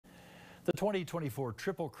The 2024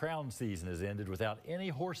 Triple Crown season has ended without any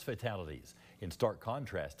horse fatalities, in stark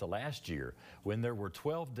contrast to last year when there were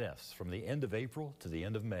 12 deaths from the end of April to the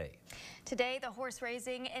end of May. Today, the Horse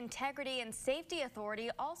Racing Integrity and Safety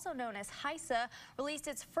Authority, also known as HISA, released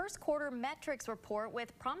its first quarter metrics report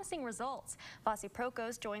with promising results. Vasi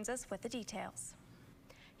Prokos joins us with the details.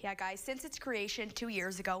 Yeah, guys, since its creation 2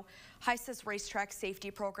 years ago, HISA's racetrack safety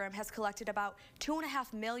program has collected about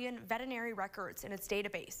 2.5 million veterinary records in its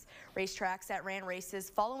database. Racetracks that ran races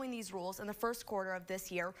following these rules in the first quarter of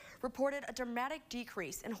this year reported a dramatic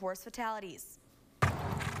decrease in horse fatalities.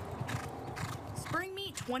 Spring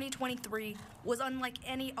Meet 2023 was unlike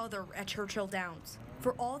any other at Churchill Downs,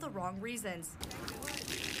 for all the wrong reasons.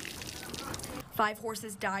 5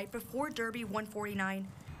 horses died before Derby 149,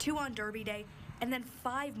 2 on Derby Day, and then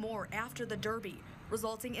 5 more after the Derby,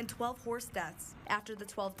 resulting in 12 horse deaths. After the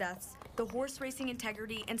 12 deaths, the Horse Racing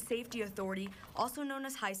Integrity and Safety Authority, also known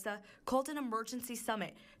as HISA, called an emergency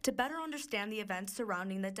summit to better understand the events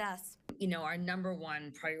surrounding the deaths. You know, our number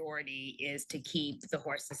one priority is to keep the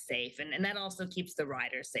horses safe, and that also keeps the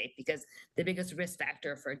riders safe, because the biggest risk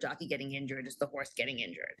factor for a jockey getting injured is the horse getting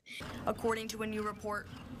injured. According to a new report,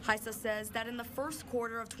 HISA says that in the first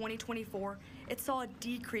quarter of 2024, it saw a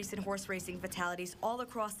decrease in horse racing fatalities all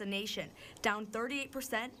across the nation, down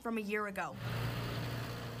 38% from a year ago.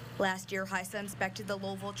 Last year, HISA inspected the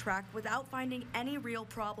Louisville track without finding any real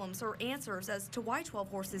problems or answers as to why 12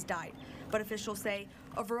 horses died. But officials say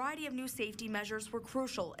a variety of new safety measures were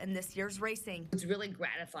crucial in this year's racing. It's really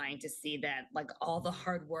gratifying to see that, like, all the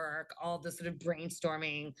hard work, all the sort of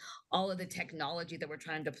brainstorming, all of the technology that we're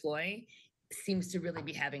trying to deploy seems to really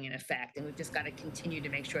be having an effect, and we've just got to continue to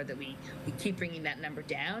make sure that we keep bringing that number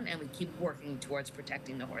down and we keep working towards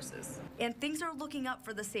protecting the horses. And things are looking up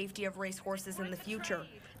for the safety of race horses in the future.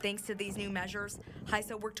 Thanks to these new measures,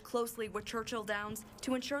 HISA worked closely with Churchill Downs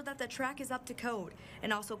to ensure that the track is up to code,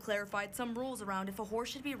 and also clarified some rules around if a horse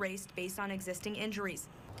should be raced based on existing injuries.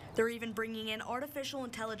 They're even bringing in artificial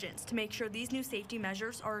intelligence to make sure these new safety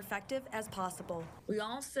measures are effective as possible. We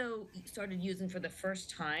also started using for the first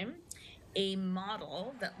time a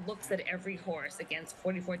model that looks at every horse against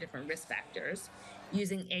 44 different risk factors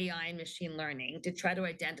using AI and machine learning to try to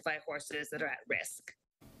identify horses that are at risk.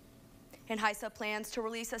 And HISA plans to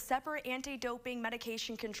release a separate anti-doping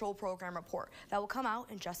medication control program report that will come out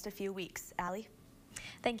in just a few weeks. Allie?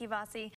 Thank you, Vasi.